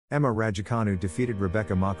Emma Raducanu defeated Rebeka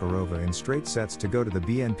Makarova in straight sets to go to the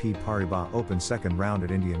BNP Paribas Open second round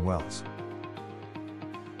at Indian Wells.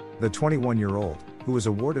 The 21-year-old, who was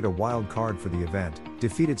awarded a wild card for the event,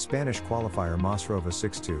 defeated Spanish qualifier Makarova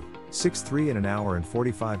 6-2, 6-3 in an hour and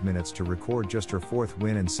 45 minutes to record just her fourth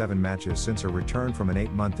win in 7 matches since her return from an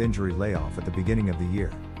 8-month injury layoff at the beginning of the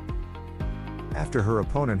year. After her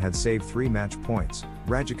opponent had saved 3 match points,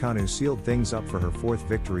 Raducanu sealed things up for her 4th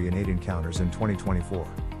victory in 8 encounters in 2024.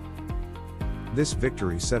 This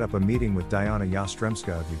victory set up a meeting with Diana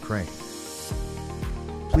Yastremska of Ukraine.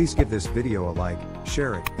 Please give this video a like,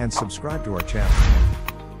 share it, and subscribe to our channel.